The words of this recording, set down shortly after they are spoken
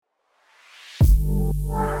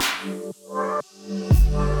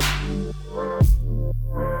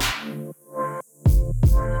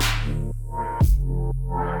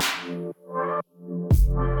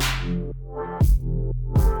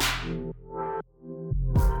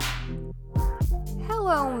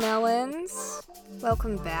Hello, Melons.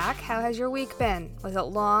 Welcome back. How has your week been? Was it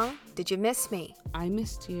long? Did you miss me? I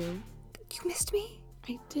missed you. You missed me?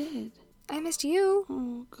 I did. I missed you.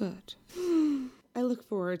 Oh, good. I look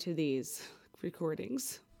forward to these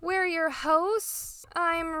recordings. We're your hosts.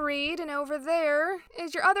 I'm Reed, and over there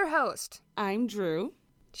is your other host. I'm Drew.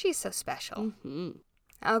 She's so special. Mm-hmm.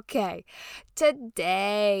 Okay,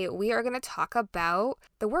 today we are going to talk about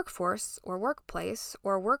the workforce or workplace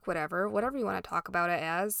or work whatever you want to talk about it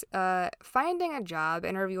as, finding a job,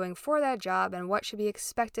 interviewing for that job, and what should be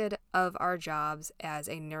expected of our jobs as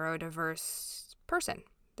a neurodiverse person.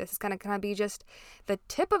 This is going to be just the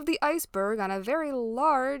tip of the iceberg on a very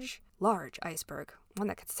large iceberg, one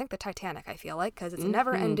that could sink the Titanic, I feel like, because it's a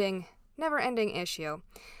never-ending issue.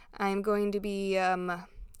 I'm going to be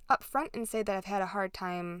up front and say that I've had a hard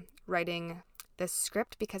time writing this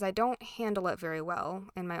script because I don't handle it very well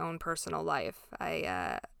in my own personal life.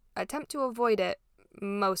 I attempt to avoid it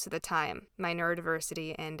most of the time, my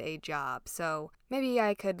neurodiversity and a job. So maybe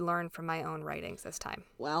I could learn from my own writings this time.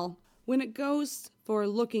 Well, when it goes for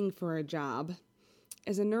looking for a job,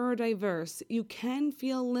 as a neurodiverse, you can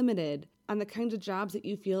feel limited on the kinds of jobs that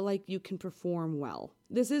you feel like you can perform well.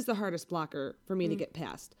 This is the hardest blocker for me to get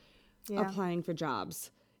past, applying for jobs.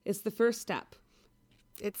 It's the first step.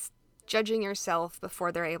 It's judging yourself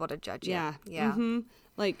before they're able to judge you. Yeah. Yeah. Mm-hmm.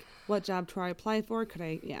 Like, what job do I apply for?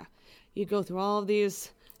 You go through all of these.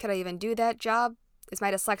 Could I even do that job? Is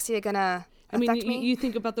my dyslexia going to affect me? You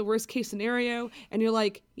think about the worst case scenario, and you're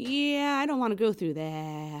like, yeah, I don't want to go through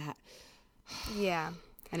that. Yeah.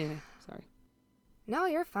 Anyway, sorry. No,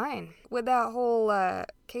 you're fine. With that whole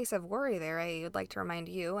case of worry there, I would like to remind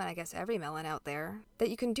you, and I guess every melon out there, that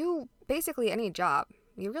you can do basically any job.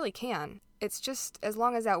 You really can. It's just as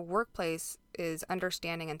long as that workplace is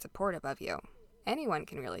understanding and supportive of you. Anyone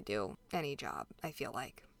can really do any job, I feel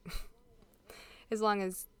like. As long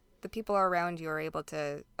as the people around you are able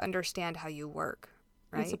to understand how you work,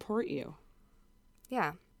 right? And support you.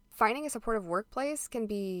 Yeah. Finding a supportive workplace can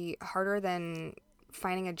be harder than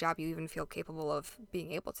finding a job you even feel capable of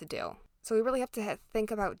being able to do. So we really have to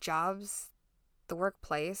think about jobs, the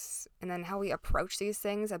workplace, and then how we approach these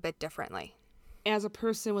things a bit differently. As a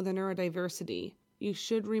person with a neurodiversity, you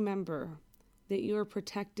should remember that you are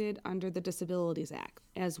protected under the Disabilities Act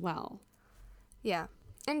as well. Yeah.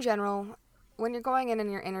 In general, when you're going in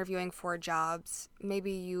and you're interviewing for jobs,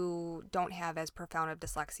 maybe you don't have as profound of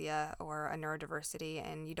dyslexia or a neurodiversity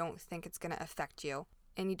and you don't think it's going to affect you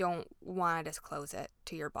and you don't want to disclose it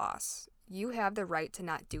to your boss. You have the right to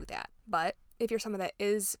not do that. But if you're someone that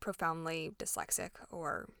is profoundly dyslexic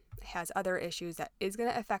or has other issues that is going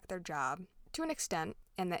to affect their job to an extent,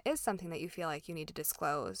 and that is something that you feel like you need to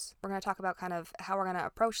disclose, we're going to talk about kind of how we're going to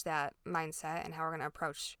approach that mindset and how we're going to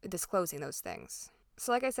approach disclosing those things.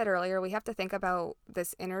 So like I said earlier, we have to think about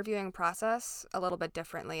this interviewing process a little bit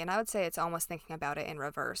differently, and I would say it's almost thinking about it in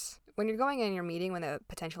reverse. When you're going in and you're meeting with a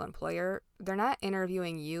potential employer, they're not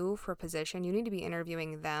interviewing you for a position. You need to be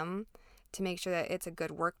interviewing them to make sure that it's a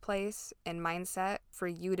good workplace and mindset for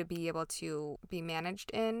you to be able to be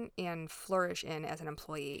managed in and flourish in as an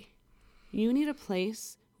employee. You need a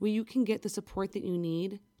place where you can get the support that you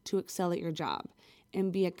need to excel at your job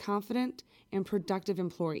and be a confident and productive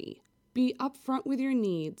employee. Be upfront with your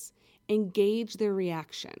needs and gauge their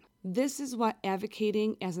reaction. This is what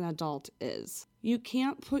advocating as an adult is. You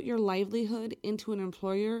can't put your livelihood into an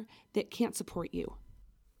employer that can't support you.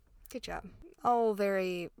 Good job. All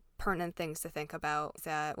very pertinent things to think about,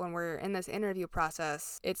 that when we're in this interview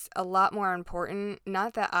process, it's a lot more important,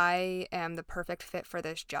 not that I am the perfect fit for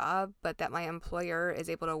this job, but that my employer is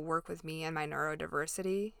able to work with me and my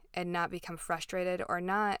neurodiversity and not become frustrated or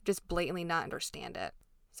not just blatantly not understand it.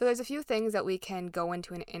 So there's a few things that we can go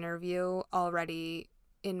into an interview already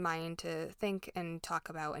in mind to think and talk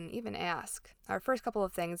about and even ask. Our first couple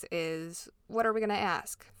of things is, what are we going to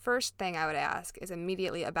ask? First thing I would ask is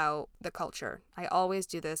immediately about the culture. I always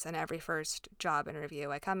do this in every first job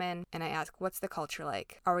interview. I come in and I ask, what's the culture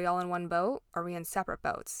like? Are we all in one boat? Are we in separate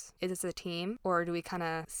boats? Is this a team, or do we kind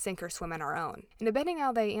of sink or swim on our own? And depending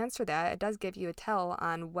how they answer that, it does give you a tell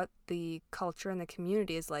on what the culture and the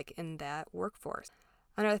community is like in that workforce.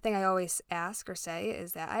 Another thing I always ask or say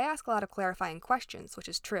is that I ask a lot of clarifying questions, which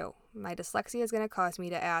is true. My dyslexia is going to cause me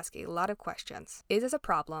to ask a lot of questions. Is this a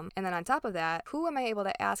problem? And then on top of that, who am I able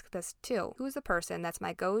to ask this to? Who's the person that's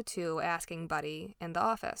my go-to asking buddy in the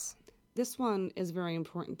office? This one is very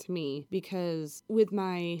important to me because with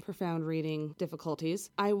my profound reading difficulties,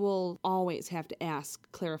 I will always have to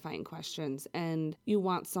ask clarifying questions, and you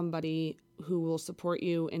want somebody who will support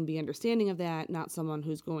you and be understanding of that, not someone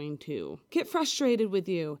who's going to get frustrated with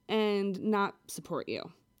you and not support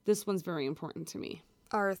you. This one's very important to me.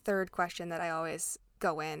 Our third question that I always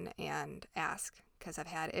go in and ask, because I've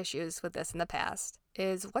had issues with this in the past,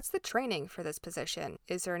 is what's the training for this position?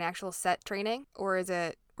 Is there an actual set training, or is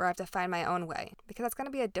it where I have to find my own way? Because that's going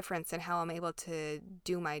to be a difference in how I'm able to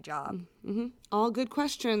do my job. Mm-hmm. All good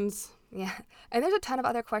questions. Yeah. And there's a ton of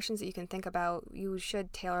other questions that you can think about. You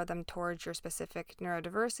should tailor them towards your specific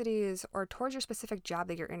neurodiversities or towards your specific job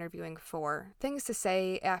that you're interviewing for. Things to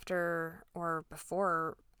say after or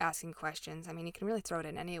before asking questions. I mean, you can really throw it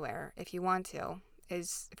in anywhere if you want to.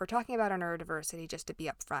 Is if we're talking about our neurodiversity, just to be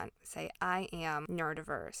upfront, say, I am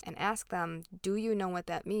neurodiverse, and ask them, do you know what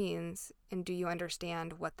that means? And do you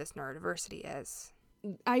understand what this neurodiversity is?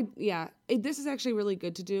 This is actually really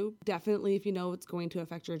good to do. Definitely if you know it's going to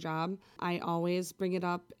affect your job. I always bring it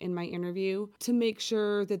up in my interview to make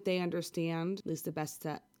sure that they understand, at least the best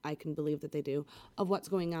that I can believe that they do, of what's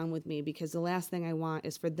going on with me, because the last thing I want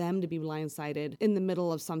is for them to be blindsided in the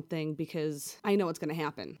middle of something because I know it's going to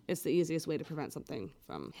happen. It's the easiest way to prevent something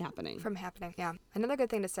from happening. Yeah. Another good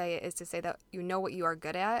thing to say is to say that you know what you are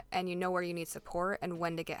good at and you know where you need support and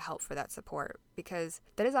when to get help for that support, because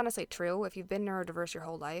that is honestly true. If you've been neurodiverse your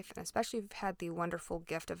whole life, and especially if you've had the wonderful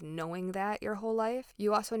gift of knowing that your whole life,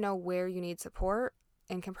 you also know where you need support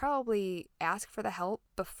and can probably ask for the help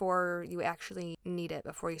before you actually need it,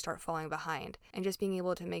 before you start falling behind. And just being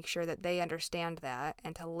able to make sure that they understand that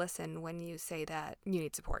and to listen when you say that you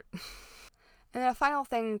need support. And a final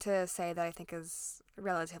thing to say that I think is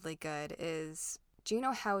relatively good is, do you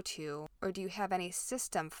know how to, or do you have any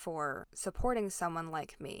system for supporting someone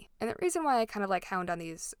like me? And the reason why I kind of like hound on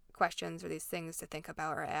these questions or these things to think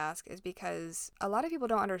about or ask is because a lot of people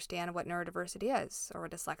don't understand what neurodiversity is or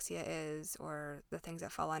what dyslexia is or the things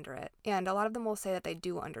that fall under it. And a lot of them will say that they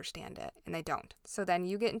do understand it and they don't. So then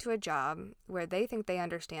you get into a job where they think they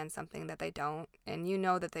understand something that they don't, and you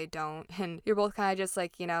know that they don't, and you're both kind of just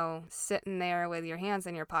like, sitting there with your hands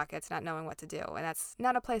in your pockets not knowing what to do. And that's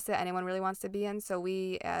not a place that anyone really wants to be in. So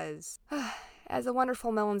we as the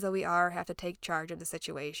wonderful melons that we are, have to take charge of the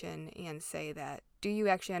situation and say that, do you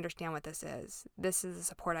actually understand what this is? This is the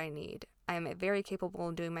support I need. I am very capable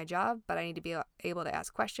of doing my job, but I need to be able to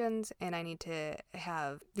ask questions, and I need to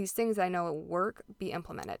have these things that I know work be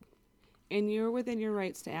implemented. And you're within your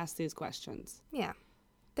rights to ask these questions. Yeah.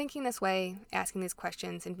 Thinking this way, asking these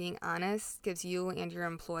questions, and being honest gives you and your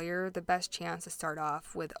employer the best chance to start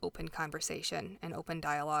off with open conversation and open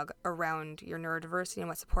dialogue around your neurodiversity and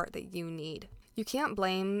what support that you need. You can't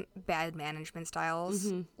blame bad management styles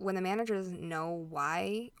when the manager doesn't know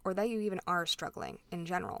why or that you even are struggling in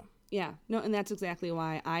general. Yeah, no, and that's exactly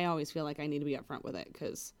why I always feel like I need to be upfront with it,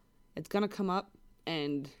 because it's going to come up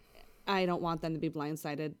and I don't want them to be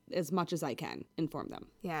blindsided. As much as I can inform them.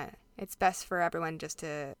 Yeah, it's best for everyone just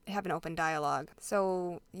to have an open dialogue.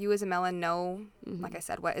 So you as a melon know, like I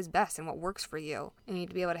said, what is best and what works for you. And you need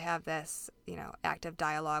to be able to have this, active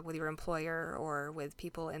dialogue with your employer or with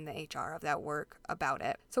people in the HR of that work about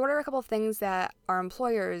it. So what are a couple of things that our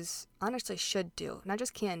employers honestly should do, not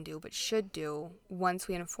just can do, but should do once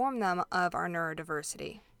we inform them of our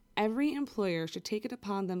neurodiversity? Every employer should take it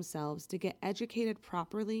upon themselves to get educated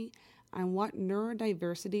properly on what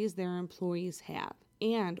neurodiversities their employees have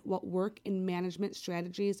and what work and management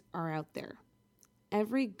strategies are out there.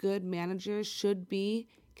 Every good manager should be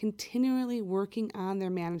continually working on their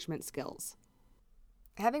management skills.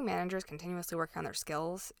 Having managers continuously work on their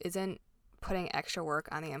skills isn't putting extra work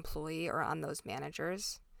on the employee or on those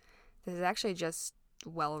managers. This is actually just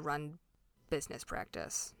well-run business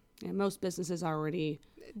practice. Yeah, most businesses already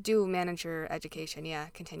do manager education,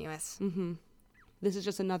 continuous. This is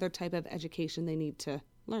just another type of education they need to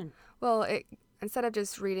learn. Well, instead of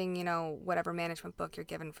just reading, whatever management book you're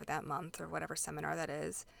given for that month or whatever seminar that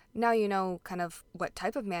is, now you know kind of what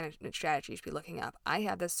type of management strategy you should be looking up. I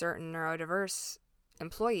have this certain neurodiverse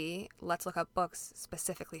employee. Let's look up books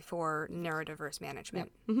specifically for neurodiverse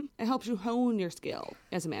management. Yep. It helps you hone your skill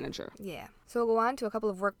as a manager. Yeah. So we'll go on to a couple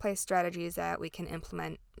of workplace strategies that we can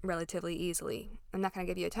implement relatively easily. I'm not going to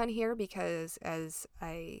give you a ton here because, as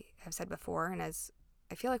I have said before, and as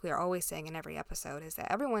I feel like we are always saying in every episode is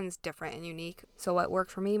that everyone's different and unique. So what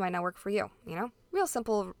worked for me might not work for you, you know? Real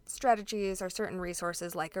simple strategies are certain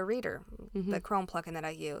resources like a reader, the Chrome plugin that I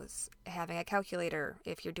use, having a calculator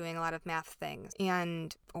if you're doing a lot of math things,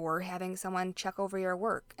 or having someone check over your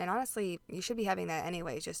work. And honestly, you should be having that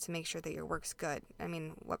anyways, just to make sure that your work's good. I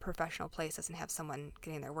mean, what professional place doesn't have someone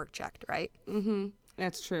getting their work checked, right? Mm-hmm.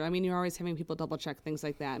 That's true. I mean, you're always having people double check things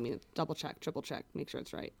like that. I mean, double check, triple check, make sure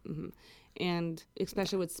it's right. And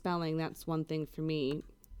especially with spelling, that's one thing for me.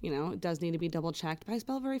 You know, it does need to be double checked, but I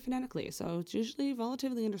spell very phonetically, so it's usually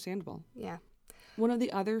relatively understandable. Yeah. One of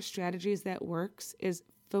the other strategies that works is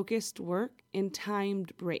focused work and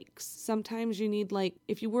timed breaks. Sometimes you need, like,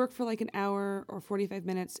 if you work for like an hour or 45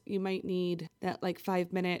 minutes, you might need that like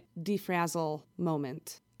 5-minute defrazzle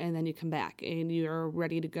moment. And then you come back and you're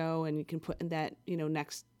ready to go and you can put in that, you know,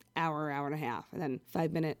 next hour and a half, and then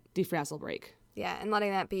 5-minute defrazzle break. Yeah, and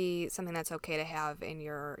letting that be something that's okay to have in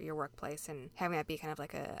your workplace, and having that be kind of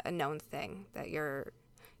like a known thing that you're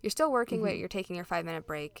still working, but you're taking your 5-minute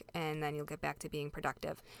break, and then you'll get back to being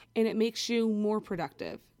productive. And it makes you more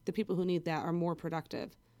productive. The people who need that are more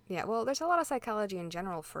productive. Yeah, well, there's a lot of psychology in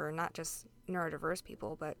general for not just neurodiverse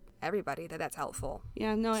people, but everybody that's helpful.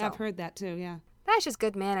 Yeah, no, I've heard that too, yeah. That's just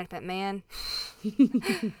good management, man.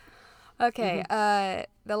 Okay,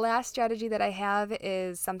 the last strategy that I have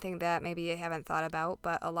is something that maybe you haven't thought about,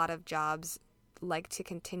 but a lot of jobs like to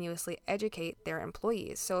continuously educate their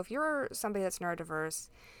employees. So if you're somebody that's neurodiverse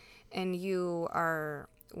and you are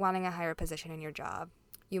wanting a higher position in your job,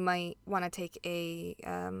 you might want to take a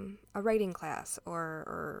writing class,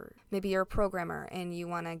 or maybe you're a programmer and you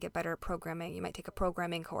want to get better at programming. You might take a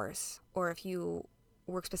programming course, or if you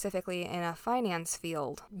work specifically in a finance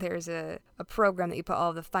field, there's a program that you put all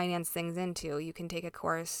of the finance things into. You can take a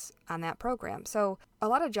course on that program. So a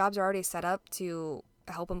lot of jobs are already set up to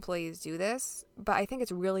help employees do this, but I think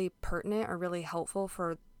it's really pertinent or really helpful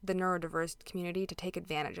for the neurodiverse community to take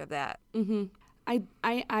advantage of that.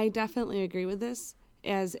 I definitely agree with this.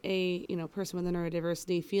 As a person with a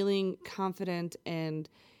neurodiversity, feeling confident and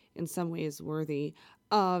in some ways worthy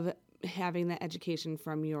of having that education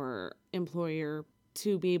from your employer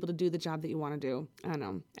to be able to do the job that you want to do. I don't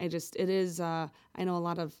know. I know a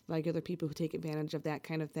lot of regular people who take advantage of that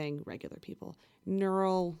kind of thing. Regular people.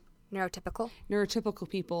 Neurotypical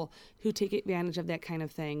people who take advantage of that kind of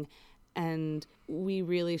thing. And we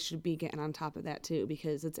really should be getting on top of that too,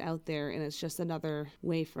 because it's out there and it's just another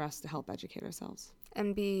way for us to help educate ourselves.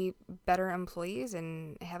 And be better employees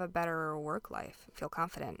and have a better work life, feel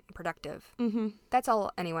confident, productive. That's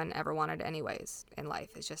all anyone ever wanted anyways in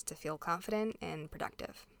life, is just to feel confident and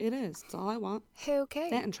productive. It is. It's all I want. Okay.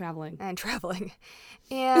 That and traveling. And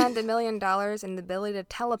 $1 million and the ability to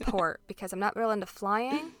teleport, because I'm not real into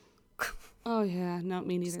flying. Oh, yeah. No,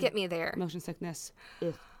 me neither. Just get me there. Motion sickness.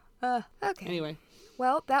 Ugh. Okay. Anyway.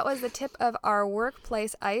 Well, that was the tip of our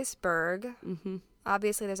workplace iceberg.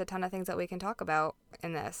 Obviously, there's a ton of things that we can talk about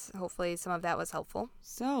in this. Hopefully, some of that was helpful.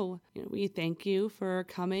 So, we thank you for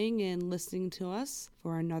coming and listening to us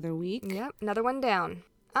for another week. Yep, another one down.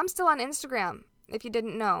 I'm still on Instagram, if you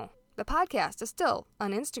didn't know. The podcast is still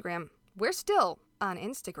on Instagram. We're still on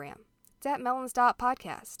Instagram. It's at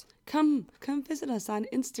melons.podcast. Come visit us on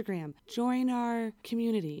Instagram. Join our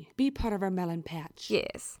community. Be part of our melon patch.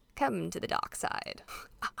 Yes, come to the dark side.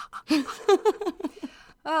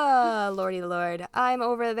 Oh, lordy lord. I'm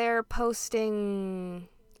over there posting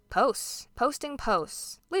posts. At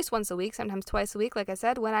least once a week, sometimes twice a week, like I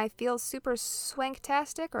said, when I feel super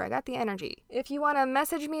swanktastic or I got the energy. If you want to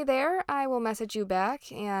message me there, I will message you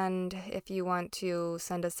back. And if you want to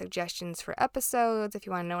send us suggestions for episodes, if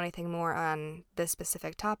you want to know anything more on this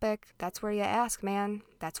specific topic, that's where you ask, man.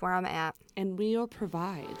 That's where I'm at. And we'll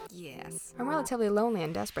provide. Yes. I'm relatively lonely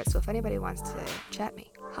and desperate, so if anybody wants to chat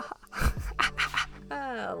me.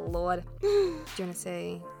 Oh, Lord. Do you want to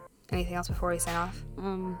say anything else before we sign off?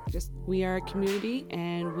 We are a community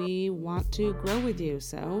and we want to grow with you,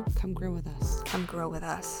 so come grow with us. Come grow with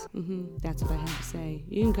us. That's what I have to say.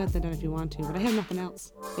 You can cut that out if you want to, but I have nothing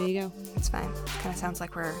else. There you go. It's fine. Kind of sounds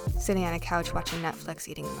like we're sitting on a couch watching Netflix,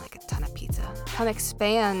 eating like a ton of pizza. Come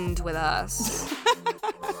expand with us.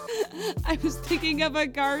 I was thinking of a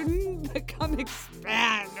garden, but come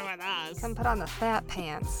expand with us. Come put on the fat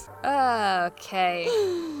pants. Okay.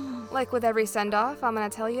 Like with every send-off, I'm going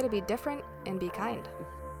to tell you to be different and be kind.